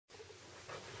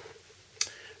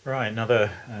Right,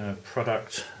 another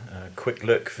product quick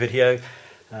look video.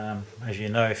 As you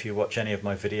know, if you watch any of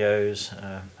my videos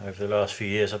over the last few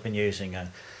years, I've been using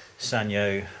a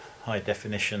Sanyo high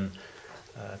definition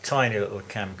tiny little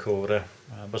camcorder.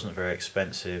 It wasn't very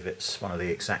expensive. It's one of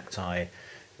the X-Acti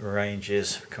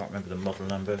ranges. I can't remember the model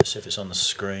number. Let's see if it's on the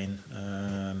screen.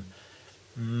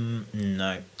 No,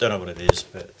 don't know what it is,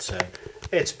 but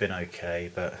it's been okay.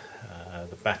 But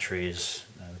the battery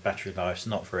life's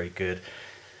not very good.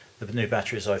 The new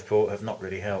batteries I've bought have not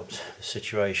really helped the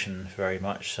situation very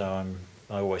much, so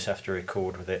I always have to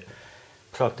record with it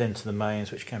plugged into the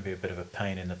mains, which can be a bit of a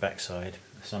pain in the backside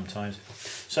sometimes.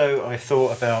 So I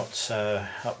thought about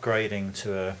upgrading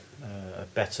to a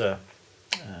better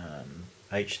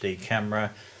HD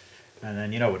camera, and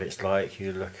then you know what it's like,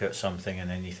 you look at something and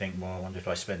then you think, well, I wonder if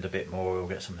I spend a bit more we'll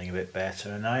get something a bit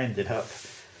better, and I ended up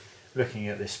looking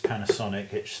at this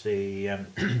Panasonic. It's the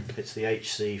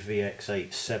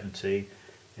HC-VX870.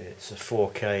 It's a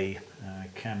 4K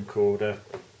camcorder.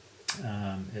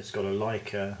 It's got a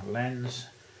Leica lens,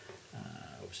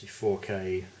 obviously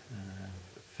 4K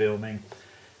filming.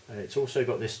 It's also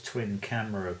got this twin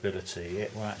camera ability.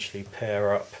 It will actually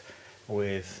pair up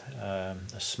with a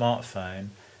smartphone,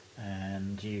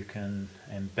 and you can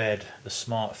embed the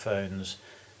smartphone's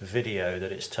video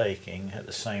that it's taking at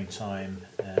the same time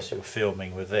as you're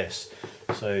filming with this,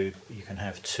 so you can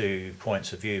have two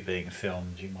points of view being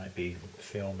filmed. You might be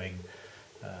filming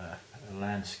a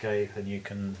landscape and you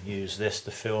can use this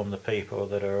to film the people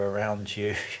that are around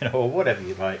you, you know, or whatever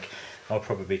you like. I'll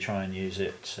probably try and use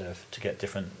it to get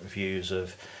different views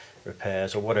of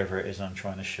repairs or whatever it is I'm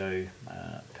trying to show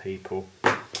people.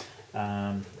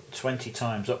 20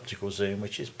 times optical zoom,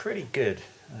 which is pretty good.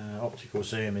 Optical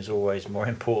zoom is always more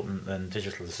important than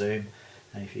digital zoom,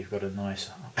 and if you've got a nice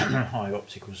high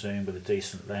optical zoom with a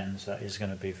decent lens, that is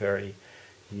going to be very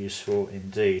useful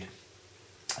indeed.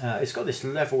 It's got this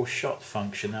level shot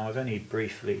function. Now, I've only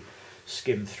briefly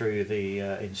skimmed through the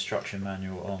instruction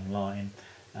manual online,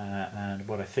 and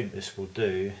what I think this will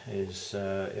do is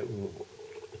it will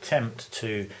attempt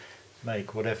to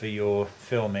make whatever you're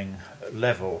filming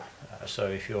level. So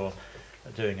if you're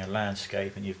doing a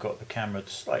landscape and you've got the camera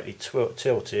slightly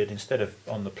tilted, instead of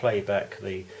on the playback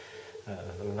the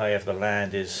lay of the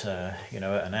land is you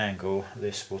know, at an angle,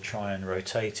 this will try and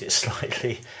rotate it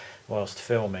slightly whilst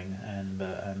filming and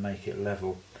make it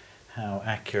level. How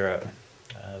accurate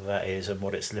that is and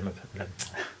what its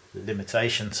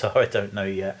limitations are, I don't know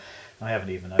yet. I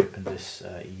haven't even opened this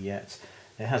yet.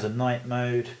 It has a night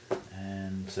mode,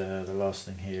 and the last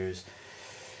thing here is,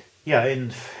 yeah, in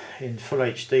full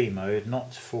HD mode, not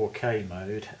 4K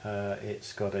mode,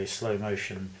 it's got a slow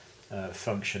motion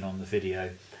function on the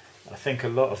video. I think a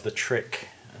lot of the trick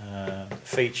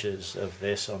features of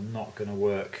this are not going to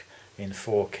work in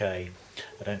 4K.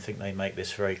 I don't think they make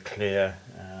this very clear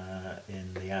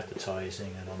in the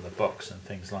advertising and on the box and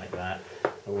things like that.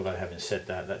 Although, having said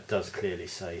that, that does clearly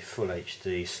say full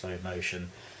HD slow motion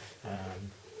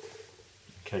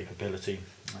capability.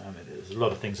 There's a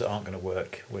lot of things that aren't going to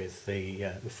work with the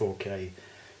 4K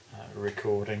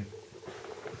recording.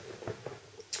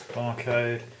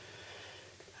 Barcode,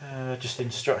 just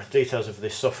details of the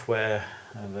software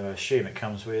that I assume it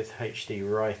comes with. HD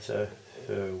Writer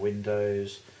for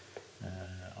Windows,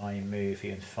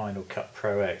 iMovie and Final Cut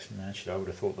Pro X, and actually I would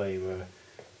have thought they were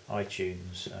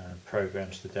iTunes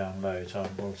programs to download. So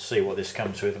we'll see what this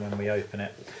comes with when we open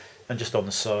it. And just on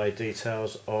the side,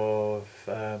 details of,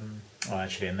 oh,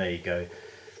 actually, and there you go,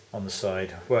 on the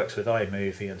side, works with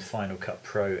iMovie and Final Cut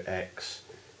Pro X,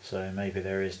 so maybe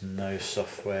there is no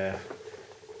software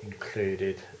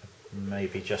included,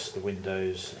 maybe just the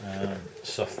Windows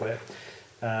software.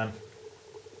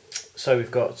 So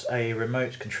we've got a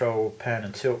remote control pan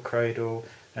and tilt cradle,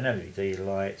 an LED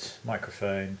light,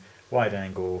 microphone, wide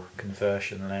angle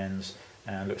conversion lens,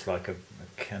 and looks like an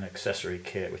accessory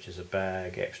kit, which is a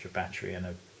bag, extra battery, and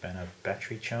a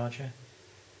battery charger.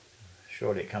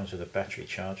 Surely it comes with a battery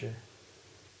charger.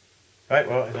 Right,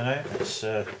 well, I don't know. Let's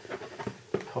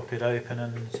pop it open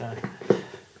and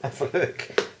have a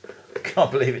look. I can't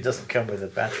believe it doesn't come with a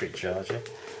battery charger.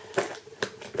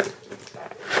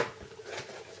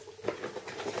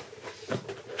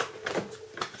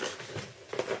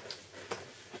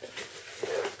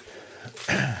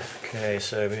 Okay,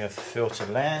 so we have the filter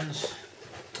lens,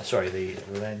 sorry, the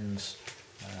lens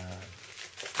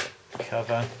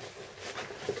cover,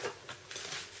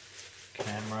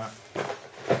 camera,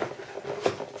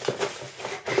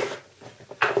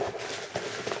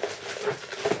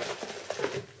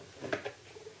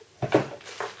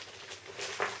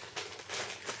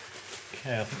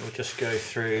 okay, I think we'll just go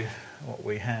through what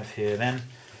we have here then.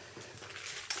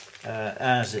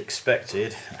 As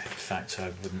expected, in fact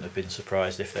I wouldn't have been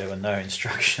surprised if there were no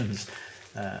instructions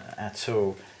at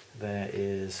all. There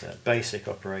is basic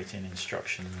operating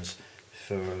instructions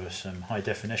for some high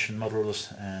definition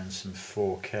models and some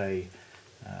 4K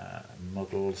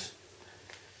models.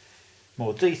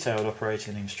 More detailed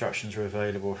operating instructions are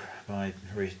available by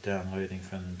re-downloading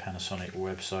from the Panasonic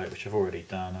website, which I've already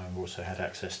done. I've also had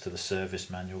access to the service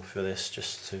manual for this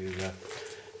just to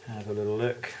have a little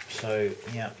look. So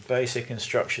yeah, basic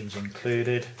instructions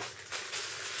included.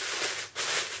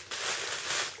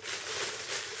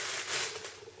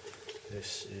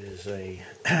 This is a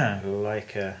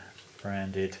Leica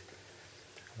branded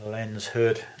lens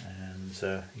hood,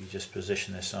 and you just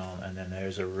position this on, and then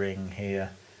there's a ring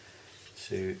here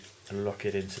to lock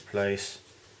it into place.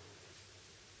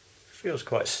 Feels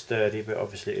quite sturdy, but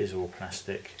obviously it is all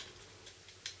plastic.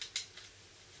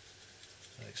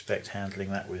 I expect handling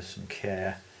that with some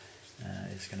care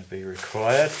is going to be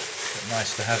required, but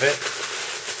nice to have it.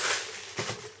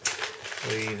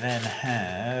 We then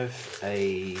have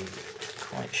a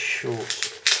quite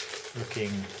short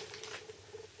looking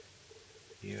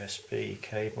USB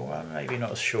cable. Well, maybe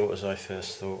not as short as I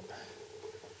first thought.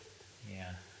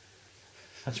 Yeah,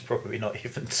 that's probably not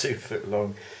even 2 foot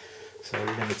long, so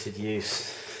limited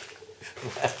use for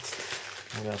that.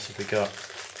 What else have we got?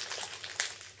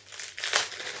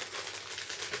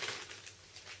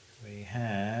 We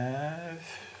have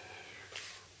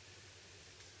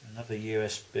another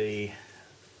USB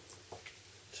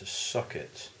to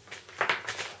socket.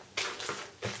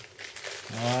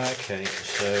 Okay,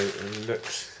 so it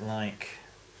looks like,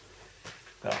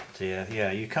 oh dear,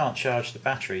 yeah, you can't charge the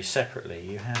battery separately.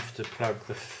 You have to plug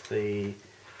the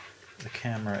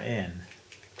camera in.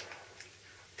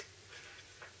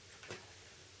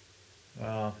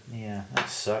 Well, yeah, that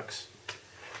sucks.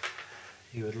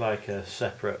 You would like a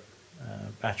separate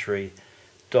battery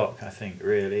dock, I think,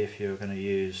 really, if you're going to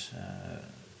use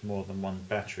more than one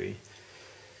battery.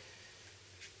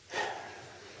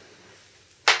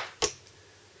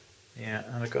 Yeah,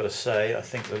 and I've got to say, I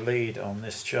think the lead on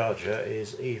this charger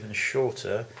is even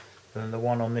shorter than the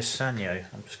one on this Sanyo.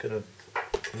 I'm just going to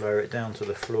lower it down to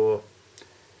the floor.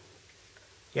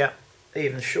 Yeah,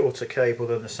 even shorter cable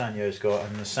than the Sanyo's got,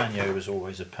 and the Sanyo was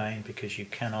always a pain because you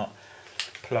cannot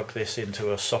plug this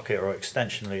into a socket or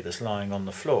extension lead that's lying on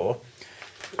the floor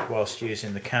whilst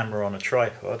using the camera on a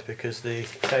tripod, because the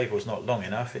cable's not long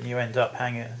enough and you end up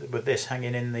hanging with this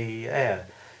hanging in the air.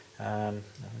 I'm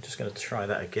just going to try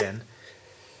that again.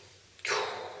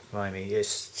 Blimey,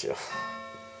 it's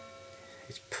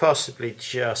possibly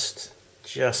just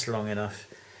long enough,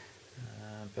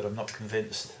 but I'm not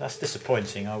convinced. That's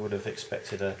disappointing. I would have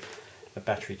expected a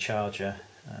battery charger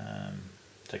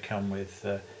to come with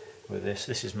this.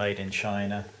 This is made in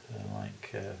China,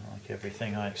 like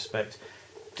everything I expect.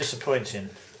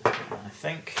 Disappointing. I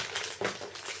think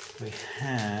we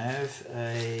have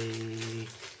a.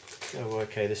 Oh,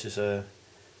 okay, this is a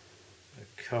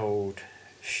cold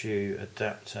shoe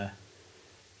adapter.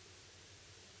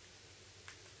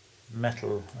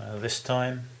 Metal this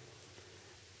time.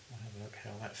 I'll have a look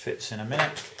how that fits in a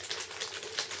minute.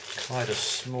 Quite a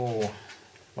small,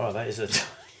 wow, that is a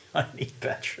tiny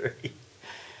battery.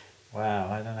 Wow,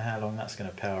 I don't know how long that's going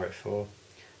to power it for.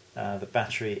 The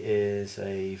battery is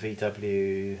a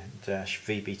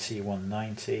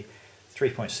VW-VBT190.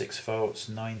 3.6 volts,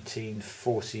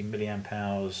 1940 milliamp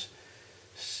hours,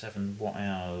 7 watt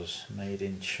hours, made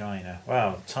in China.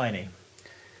 Wow, tiny,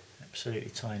 absolutely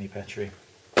tiny battery.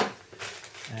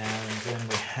 And then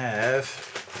we have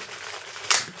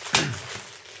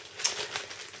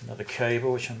another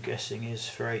cable, which I'm guessing is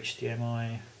for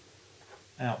HDMI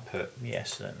output.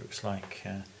 Yes, that looks like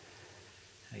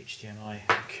HDMI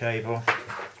cable.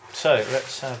 So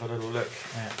let's have a little look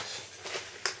at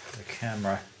the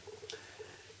camera.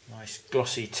 Nice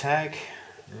glossy tag,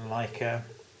 Leica.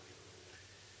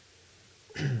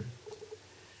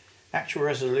 Actual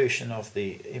resolution of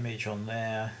the image on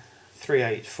there,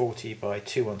 3840 by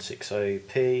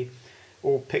 2160p.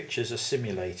 All pictures are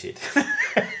simulated.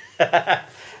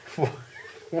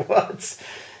 What?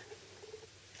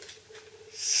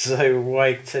 So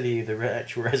why tell you the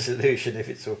actual resolution if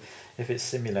it's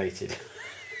simulated?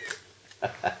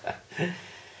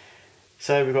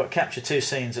 So we've got capture 2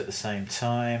 scenes at the same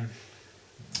time.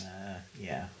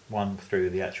 Yeah, one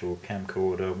through the actual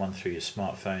camcorder, one through your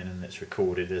smartphone, and it's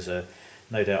recorded as a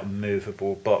no doubt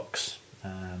movable box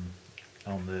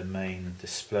on the main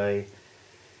display.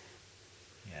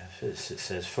 Yeah, it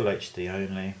says full HD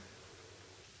only.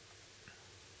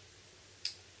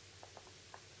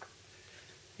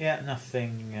 Yeah,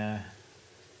 nothing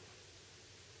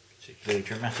particularly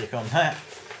dramatic on that.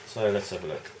 So let's have a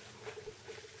look.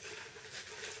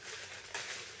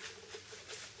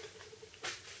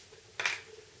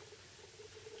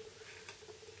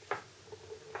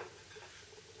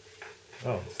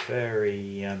 Oh,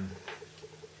 very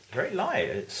very light.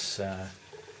 It's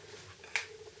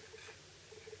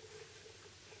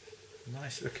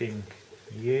nice looking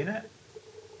unit.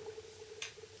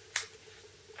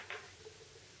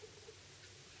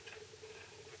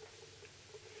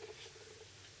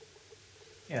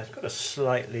 Yeah, it's got a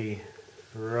slightly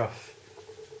rough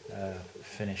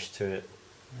finish to it,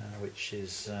 which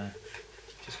is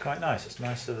quite nice. It's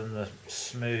nicer than the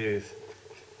smooth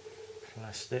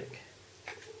plastic.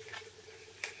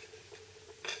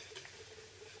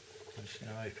 I'm just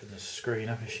going to open the screen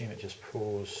up. I assume it just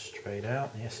pours straight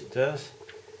out. Yes, it does.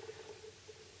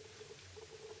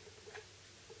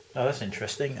 Oh, that's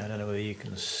interesting. I don't know whether you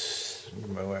can.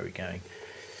 Where are we going?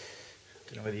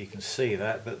 I don't know whether you can see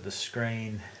that, but the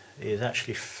screen is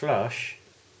actually flush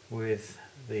with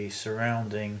the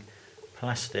surrounding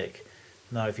plastic.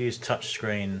 Now, I've used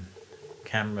touchscreen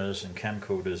cameras and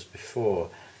camcorders before,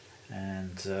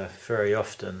 and very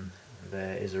often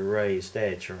there is a raised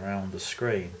edge around the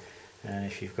screen, and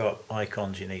if you've got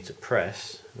icons you need to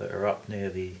press that are up near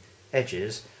the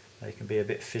edges, they can be a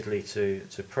bit fiddly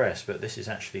to press, but this is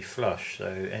actually flush, so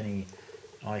any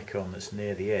icon that's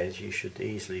near the edge you should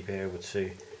easily be able to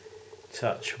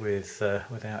touch with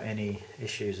without any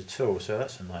issues at all. So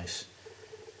that's a nice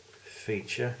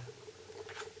feature.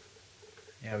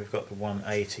 Yeah, we've got the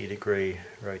 180-degree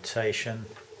rotation,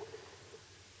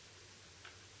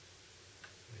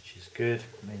 which is good.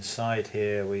 And inside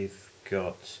here we've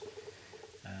got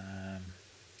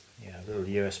yeah, little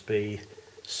USB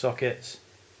sockets,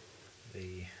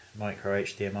 the micro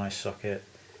HDMI socket,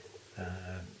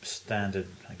 standard,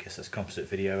 I guess that's composite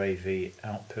video AV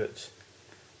output,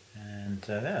 and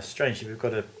yeah, strangely we've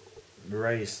got a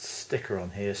raised sticker on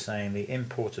here saying the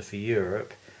importer for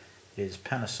Europe is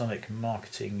Panasonic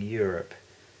Marketing Europe,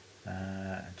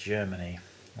 Germany.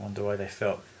 I wonder why they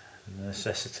felt the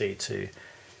necessity to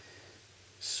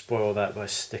spoil that by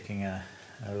sticking a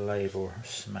label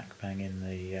smack bang in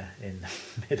the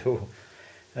middle.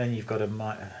 Then you've got a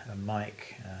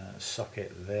mic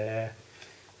socket there.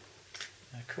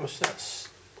 Of course, that's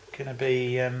going to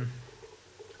be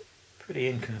pretty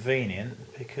inconvenient,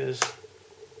 because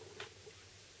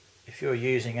if you're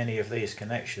using any of these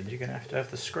connections you're going to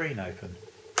have the screen open,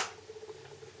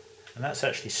 and that's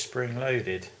actually spring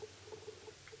loaded.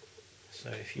 So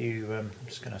if you, I'm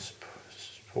just going to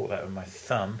support that with my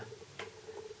thumb.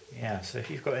 Yeah, so if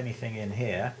you've got anything in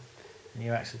here and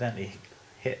you accidentally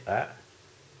hit that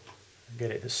and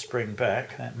get it to spring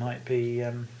back, that might be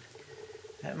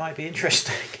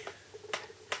interesting.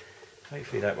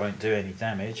 Hopefully that won't do any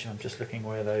damage. I'm just looking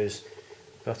where those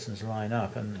buttons line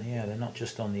up, and yeah, they're not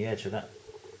just on the edge of that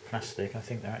plastic, I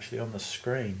think they're actually on the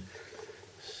screen.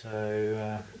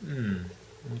 So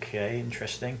okay,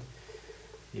 interesting.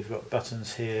 You've got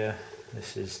buttons here.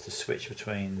 This is to switch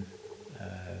between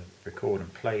record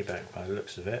and playback by the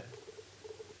looks of it.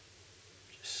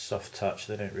 Just soft touch,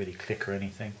 they don't really click or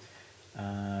anything.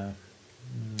 That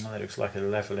looks like a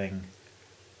leveling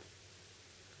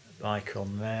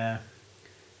icon there.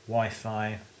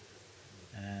 Wi-Fi,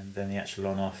 and then the actual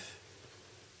on-off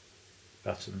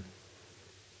button.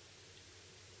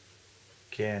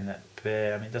 Again, that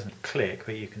I mean, it doesn't click,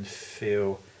 but you can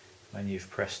feel when you've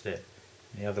pressed it.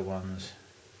 The other ones,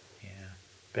 yeah,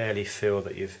 barely feel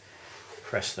that you've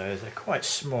pressed those. They're quite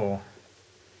small.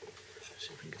 See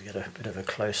if we can get a bit of a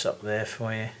close-up there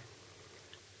for you.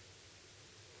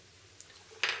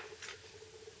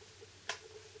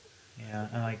 Yeah,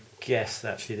 and I guess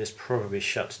actually this probably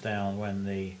shuts down when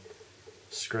the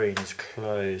screen is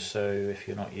closed, so if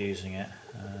you're not using it,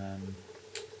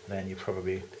 then you're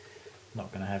probably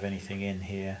not going to have anything in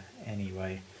here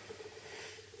anyway.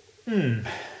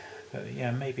 But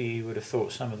yeah, maybe you would have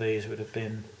thought some of these would have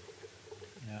been,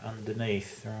 you know,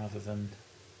 underneath rather than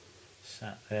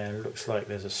sat there. It looks like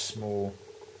there's a small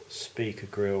speaker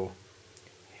grill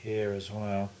here as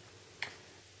well.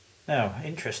 Now,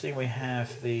 interesting, we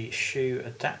have the shoe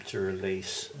adapter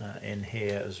release in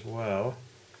here as well.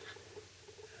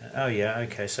 Oh yeah,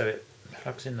 okay, so it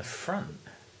plugs in the front.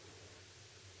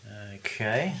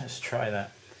 Okay, let's try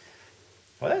that.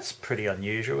 Well, that's pretty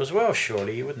unusual as well.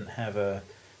 Surely you wouldn't have a,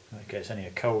 okay, it's only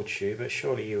a cold shoe, but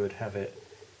surely you would have it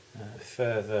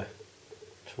further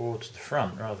towards the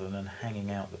front rather than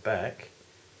hanging out the back.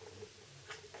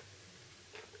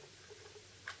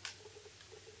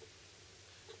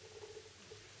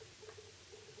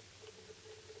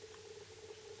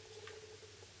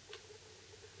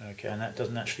 Okay, and that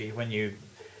doesn't actually, when you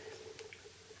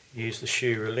use the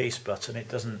shoe release button, it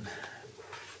doesn't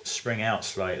spring out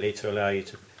slightly to allow you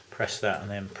to press that and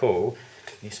then pull.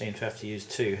 You seem to have to use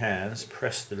two hands,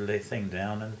 press the thing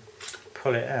down and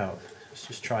pull it out. Let's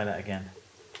just try that again.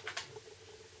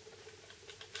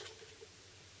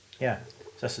 Yeah,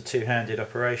 so that's a two-handed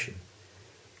operation.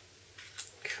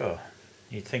 Cool.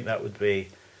 You'd think that would be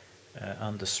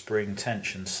under spring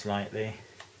tension slightly,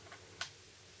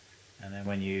 and then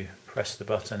when you press the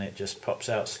button it just pops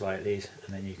out slightly,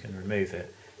 and then you can remove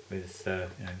it with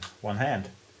one hand,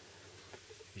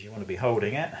 because you want to be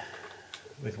holding it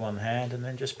with one hand and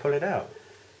then just pull it out.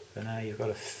 But now you've got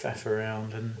to faff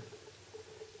around and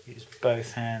use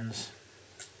both hands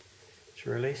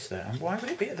to release that. And why would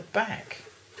it be at the back?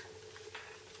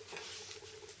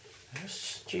 How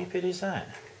stupid is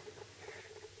that?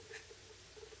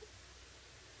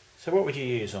 So what would you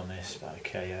use on this?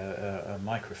 Okay, a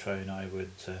microphone I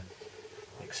would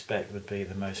expect would be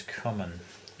the most common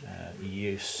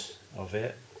use of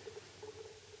it.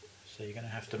 So you're going to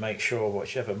have to make sure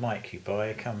whichever mic you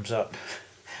buy comes up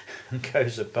and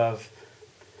goes above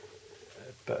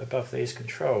these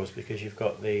controls, because you've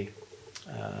got the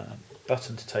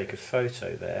button to take a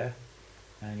photo there,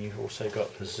 and you've also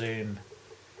got the zoom,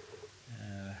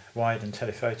 wide and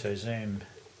telephoto zoom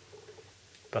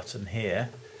button here,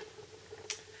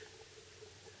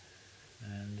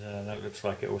 and that looks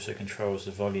like it also controls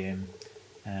the volume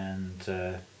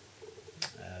and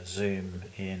zoom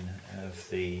in of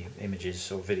the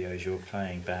images or videos you're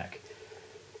playing back.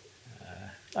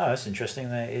 Oh, that's interesting.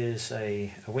 There is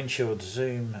a windshield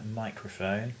zoom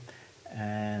microphone,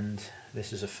 and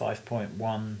this is a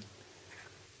 5.1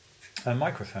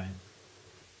 microphone.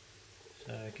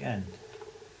 So again,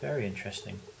 very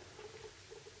interesting.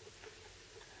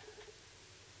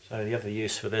 So the other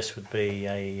use for this would be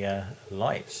a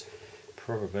light,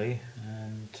 probably,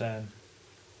 and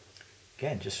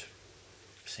again, just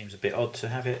seems a bit odd to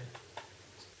have it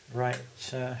right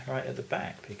at the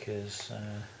back, because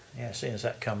yeah, as soon as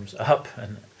that comes up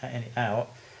and out,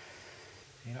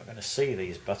 you're not going to see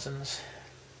these buttons,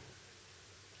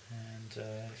 and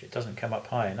if it doesn't come up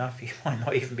high enough, you might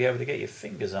not even be able to get your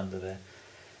fingers under there.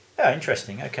 Oh,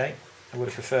 interesting. Okay, I would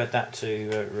have preferred that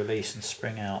to release and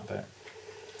spring out, but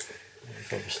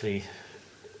we've obviously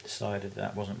decided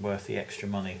that wasn't worth the extra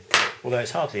money. Although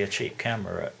it's hardly a cheap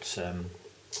camera at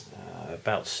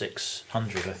about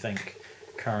 600, I think,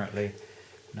 currently.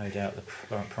 No doubt the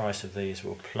price of these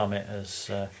will plummet as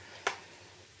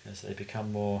they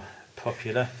become more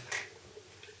popular.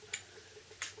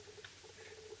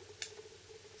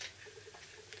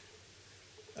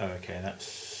 Oh, okay,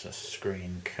 that's a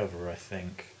screen cover, I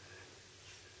think.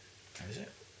 Or is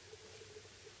it?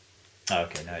 Oh,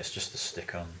 okay, no, it's just the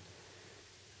stick-on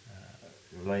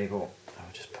label.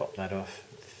 I'll just pop that off.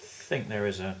 I think there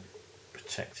is a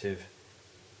protective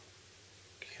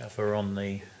cover on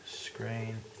the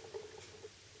screen.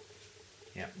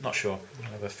 Yeah, not sure.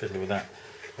 I'll have a fiddle with that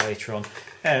later on.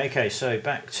 Okay, so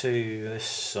back to this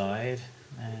side,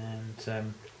 and okay,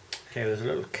 there's a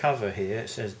little cover here. It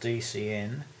says DC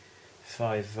in,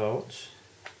 5 volts.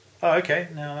 Oh, okay.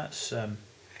 Now that's a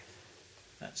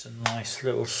nice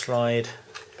little slide.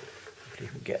 If you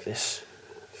can get this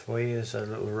for you, there's a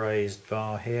little raised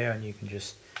bar here, and you can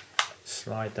just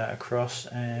slide that across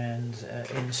and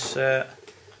insert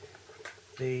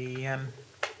the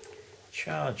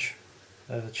charger,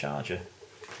 and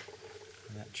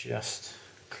that just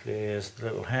clears the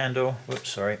little handle.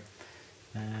 Whoops, sorry.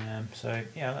 So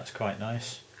yeah, that's quite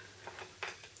nice.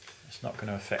 It's not going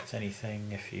to affect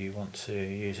anything if you want to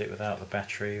use it without the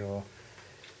battery or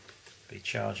be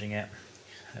charging it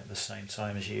at the same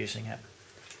time as using it.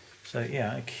 So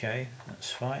yeah, okay, that's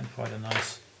fine. Quite a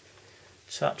nice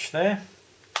touch there.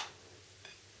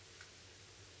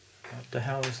 What the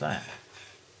hell is that?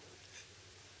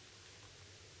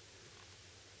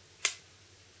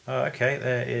 Oh, okay,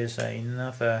 there is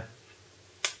another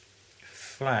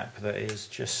flap that is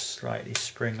just slightly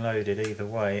spring-loaded either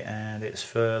way, and it's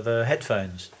for the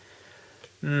headphones.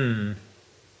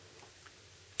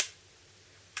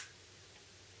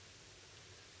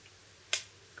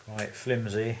 Quite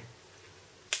flimsy.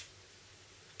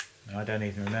 I don't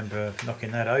even remember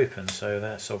knocking that open, so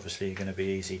that's obviously going to be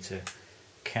easy to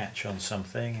catch on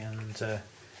something, and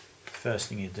first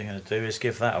thing you're going to do is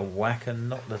give that a whack and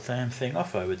knock the damn thing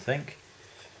off, I would think.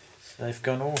 So they've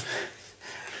gone all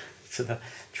to the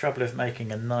trouble of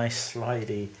making a nice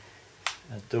slidey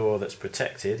door that's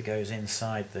protected, goes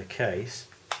inside the case,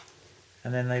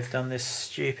 and then they've done this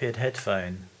stupid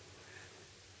headphone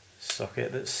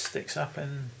socket that sticks up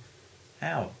and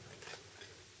out.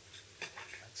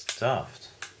 That's daft.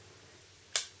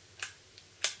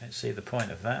 Don't see the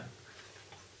point of that.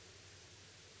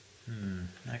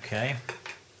 Okay,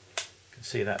 can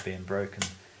see that being broken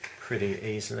pretty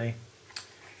easily.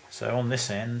 So on this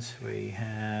end we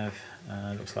have,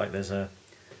 looks like there's a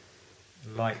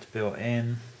light built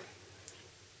in.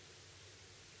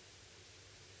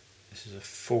 This is a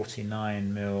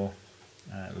 49mm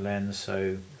lens,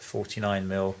 so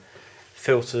 49mm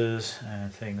filters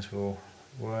and things will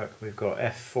work. We've got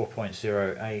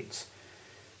f4.08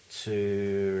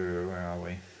 to, where are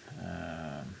we,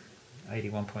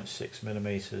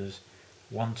 81.6mm,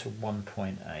 1 to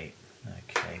 1.8.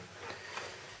 Okay.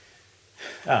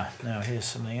 Now here's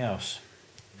something else.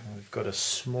 We've got a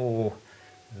small,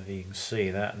 if you can see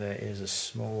that, there is a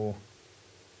small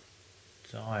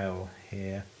dial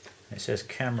here. It says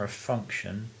camera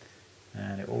function,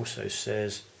 and it also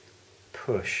says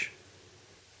push.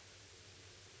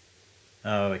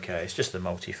 Oh, okay, it's just a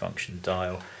multi-function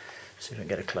dial. See if I can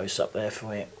get a close up there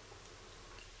for you.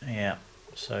 Yeah,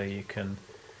 so you can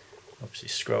obviously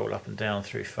scroll up and down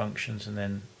through functions and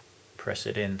then press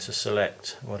it in to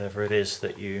select whatever it is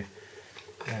that you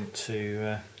want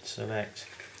to select.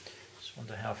 Just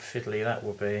wonder how fiddly that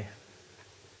will be.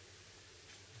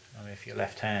 I mean, if you're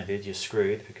left-handed, you're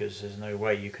screwed because there's no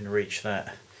way you can reach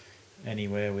that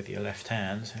anywhere with your left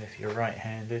hand. If you're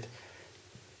right-handed,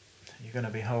 you're going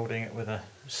to be holding it with a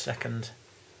second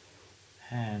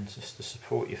hand just to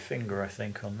support your finger, I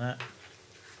think, on that.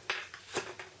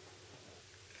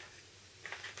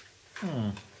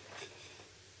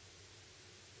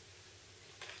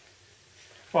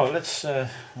 Well, let's, I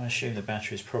assume the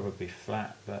battery's probably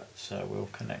flat, but we'll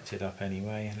connect it up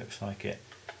anyway. It looks like it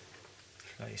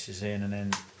places in and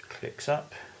then clicks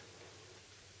up.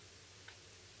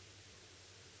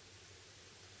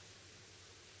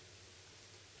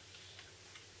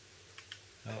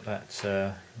 Oh,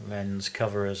 that lens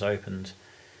cover has opened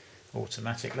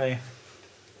automatically.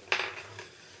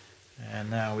 And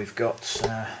now we've got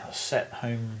set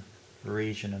home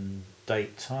region and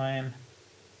date time.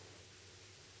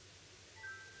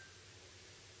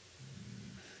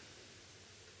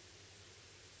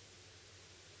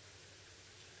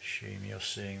 Assume you're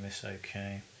seeing this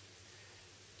okay.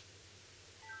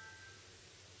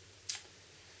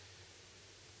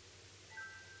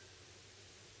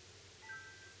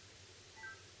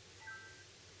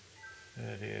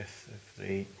 th of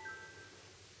the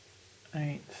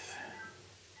 8th,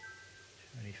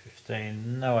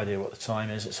 2015. No idea what the time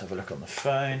is. Let's have a look on the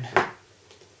phone.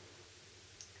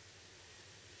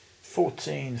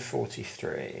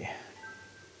 14:43.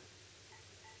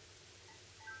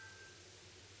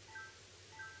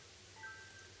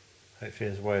 Hopefully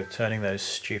there's a way of turning those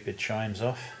stupid chimes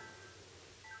off.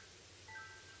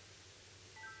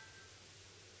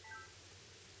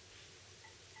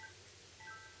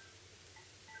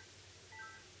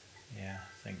 Yeah,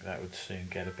 I think that would soon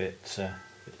get a bit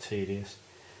tedious.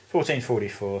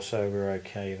 14:44, so we're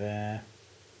okay there.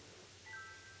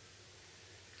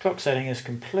 Clock setting is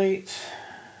complete.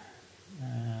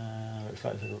 Looks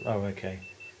like there's a, oh, okay.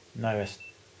 No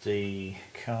SD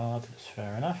card, that's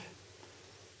fair enough.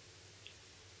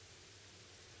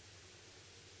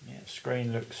 Yeah,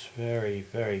 screen looks very,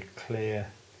 very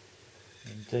clear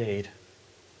indeed.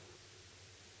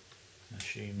 I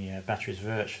assume, yeah, battery's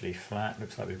virtually flat.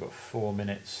 Looks like we've got 4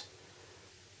 minutes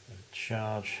of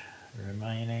charge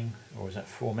remaining. Or is that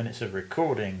 4 minutes of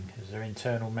recording? Is there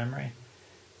internal memory?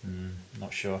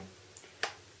 Not sure.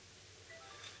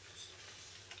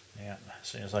 Yeah, as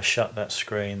soon as I shut that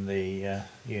screen, the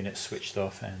unit switched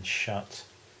off and shut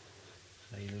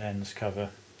the lens cover,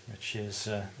 which is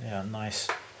yeah, nice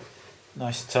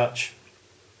touch.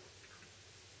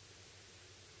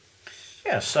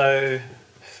 Yeah, so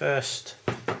first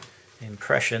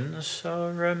impressions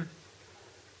are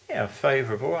yeah,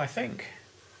 favourable, I think.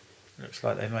 Looks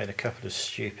like they made a couple of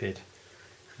stupid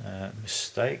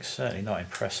mistakes. Certainly not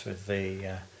impressed with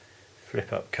the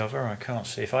flip up cover. I can't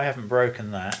see, if I haven't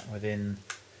broken that within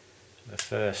the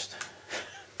first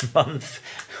month,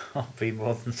 I'll be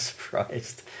more than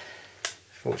surprised.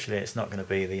 Fortunately it's not going to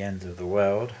be the end of the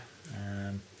world.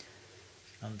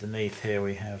 Underneath here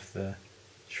we have the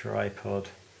tripod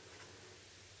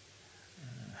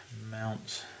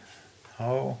mount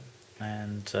hole,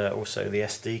 and also the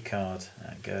SD card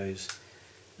that goes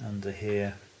under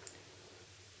here.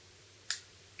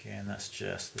 Again, that's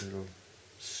just a little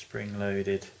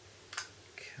spring-loaded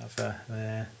cover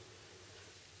there.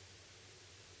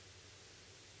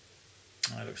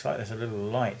 It looks like there's a little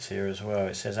light here as well.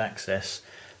 It says access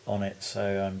on it,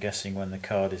 so I'm guessing when the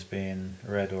card is being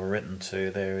read or written to,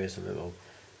 there is a little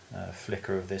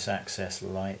flicker of this access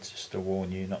light, just to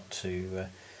warn you not to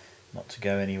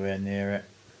go anywhere near it.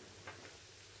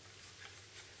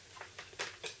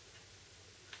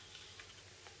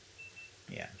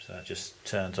 that just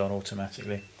turns on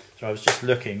automatically. So I was just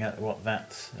looking at what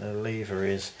that lever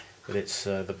is, but it's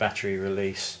the battery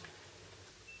release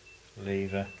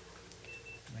lever.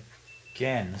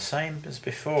 Again, the same as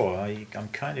before. I'm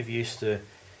kind of used to,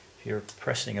 if you're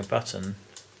pressing a button,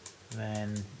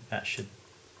 then that should,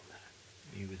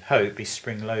 you would hope, be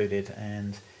spring loaded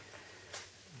and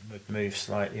would move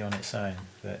slightly on its own.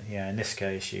 But yeah, in this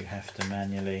case you have to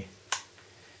manually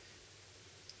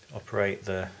operate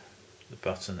the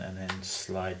button and then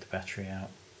slide the battery out.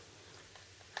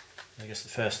 I guess the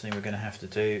first thing we're going to have to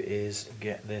do is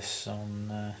get this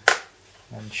on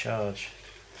charge.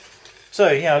 So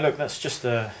yeah, look, that's just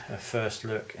a first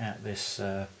look at this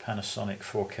Panasonic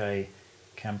 4K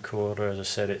camcorder. As I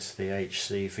said, it's the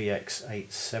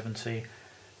HC-VX870,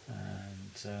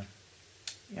 and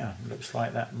yeah, looks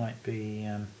like that might be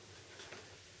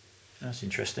that's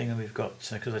interesting. And we've got,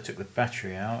 because I took the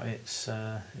battery out, it's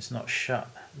not shut,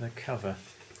 the cover.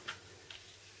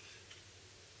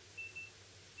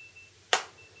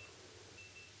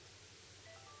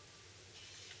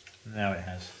 Now it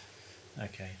has.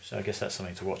 Okay, so I guess that's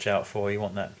something to watch out for. You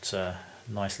want that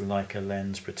nice Leica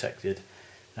lens protected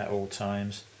at all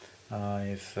times.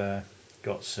 I've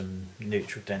got some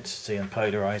neutral density and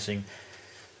polarizing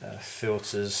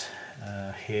filters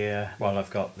here. Well,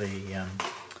 I've got the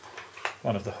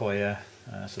one of the Hoya,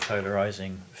 it's a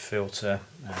polarizing filter,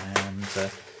 and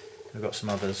we've got some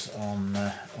others on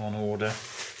order.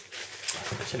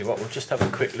 I'll tell you what, we'll just have a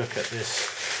quick look at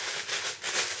this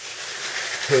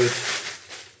hood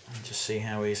and just see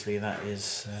how easily that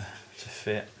is to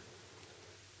fit.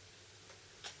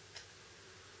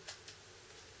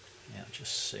 Yeah, it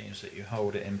just seems that you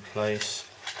hold it in place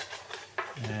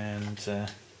and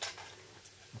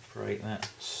operate that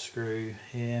screw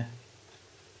here.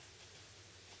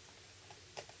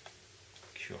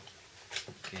 Sure.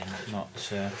 Again, not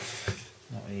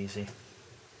easy.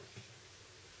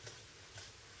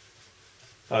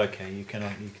 Okay, you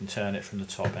can turn it from the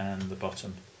top and the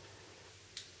bottom.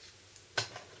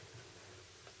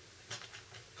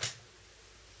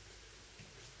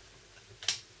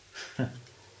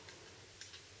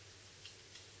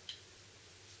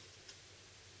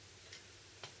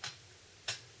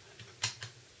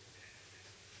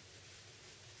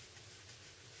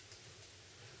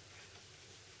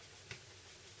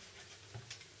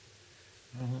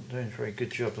 I'm not doing a very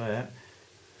good job there. I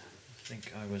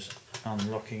think I was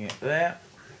unlocking it there.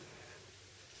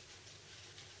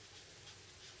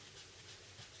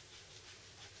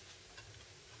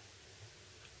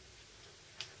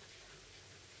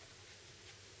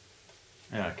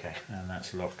 Okay, and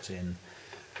that's locked in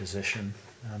position,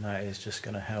 and that is just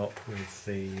going to help with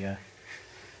the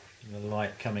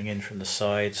light coming in from the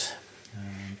sides,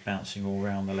 bouncing all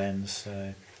around the lens.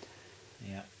 So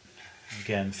yeah,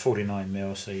 again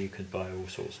 49mm, so you could buy all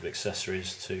sorts of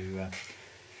accessories to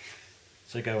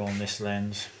go on this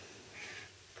lens.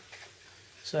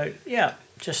 So yeah,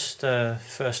 just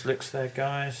first looks there,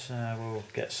 guys. We'll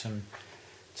get some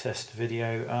test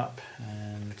video up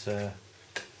and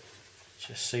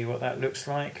just see what that looks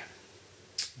like,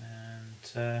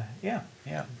 and yeah,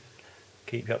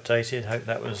 keep you updated. Hope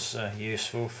that was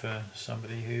useful for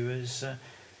somebody who is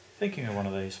thinking of one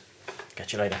of these.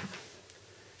 Catch you later.